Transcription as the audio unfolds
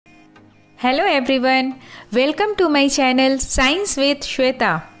Hello everyone, welcome to my channel Science with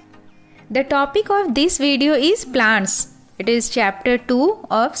Shweta. The topic of this video is plants. It is chapter 2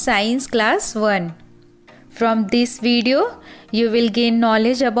 of Science Class 1. From this video, you will gain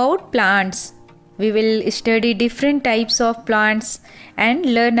knowledge about plants. We will study different types of plants and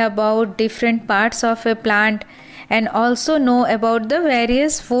learn about different parts of a plant and also know about the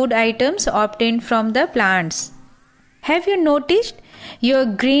various food items obtained from the plants. Have you noticed your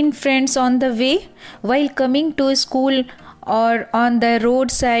green friends on the way while coming to school or on the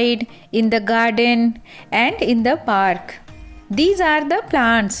roadside, in the garden and in the park? These are the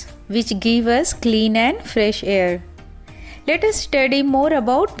plants which give us clean and fresh air. Let us study more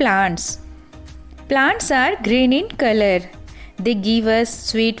about plants. Plants are green in color. They give us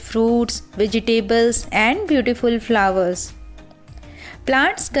sweet fruits, vegetables and beautiful flowers.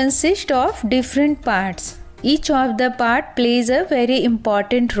 Plants consist of different parts. Each of the part plays a very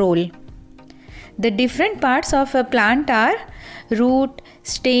important role. The different parts of a plant are root,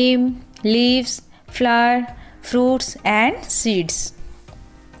 stem, leaves, flower, fruits and seeds.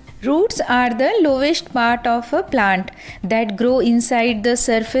 Roots are the lowest part of a plant that grow inside the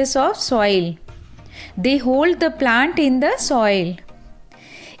surface of soil. They hold the plant in the soil.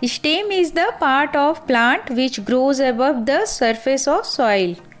 Stem is the part of plant which grows above the surface of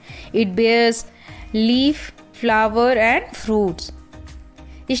soil. It bears leaf, flower and fruits.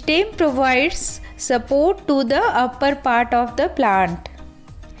 Stem provides support to the upper part of the plant.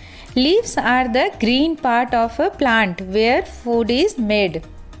 Leaves are the green part of a plant where food is made.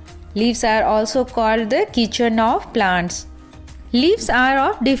 Leaves are also called the kitchen of plants. Leaves are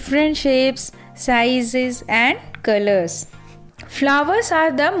of different shapes, sizes and colors. Flowers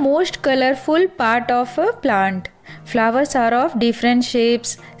are the most colorful part of a plant. Flowers are of different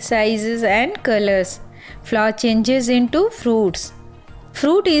shapes, sizes and colors. Flower changes into fruits.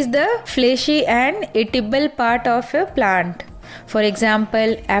 Fruit is the fleshy and eatable part of a plant. For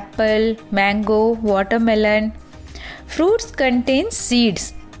example, apple, mango, watermelon. Fruits contain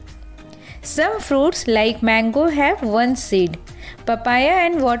seeds. Some fruits like mango have one seed. Papaya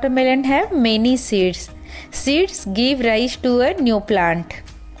and watermelon have many seeds. Seeds give rise to a new plant.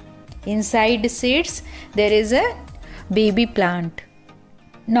 Inside seeds, there is a baby plant.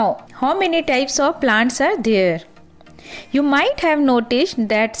 Now, how many types of plants are there? You might have noticed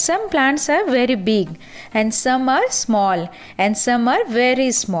that some plants are very big and some are small and some are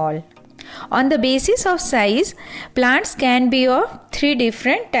very small. On the basis of size, plants can be of three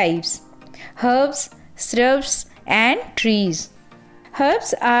different types: herbs, shrubs and trees.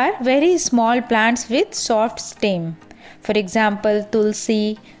 Herbs are very small plants with soft stem. For example,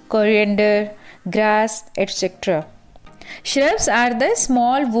 tulsi, coriander, grass, etc. Shrubs are the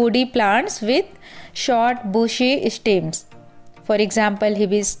small woody plants with short bushy stems. For example,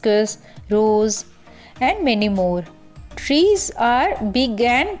 hibiscus, rose and many more. Trees are big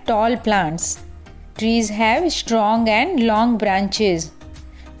and tall plants. Trees have strong and long branches.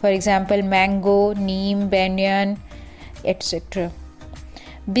 For example, mango, neem, banyan, etc.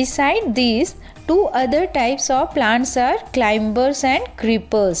 Beside these, two other types of plants are climbers and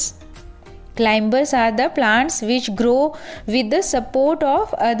creepers. Climbers are the plants which grow with the support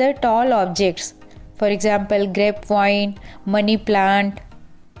of other tall objects. For example, grapevine, money plant.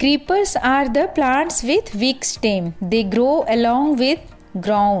 Creepers are the plants with weak stem. They grow along with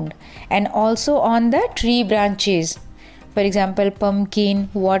ground and also on the tree branches. For example, pumpkin,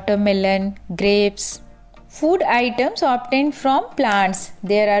 watermelon, grapes. Food items obtained from plants.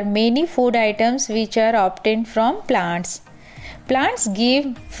 There are many food items which are obtained from plants. Plants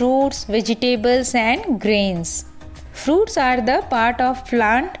give fruits, vegetables and grains. Fruits are the part of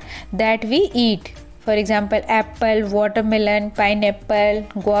plant that we eat. For example, apple, watermelon, pineapple,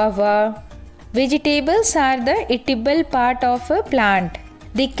 guava. Vegetables are the eatable part of a plant.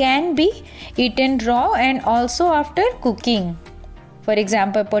 They can be eaten raw and also after cooking. For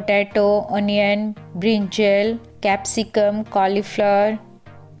example, potato, onion, brinjal, capsicum, cauliflower.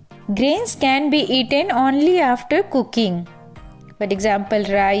 Grains can be eaten only after cooking. For example,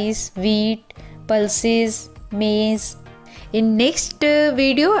 rice, wheat, pulses, maize. In next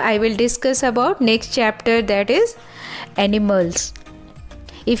video, I will discuss about next chapter, that is animals.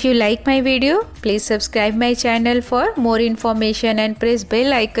 If you like my video, please subscribe my channel for more information and press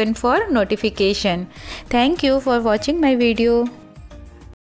bell icon for notification. Thank you for watching my video.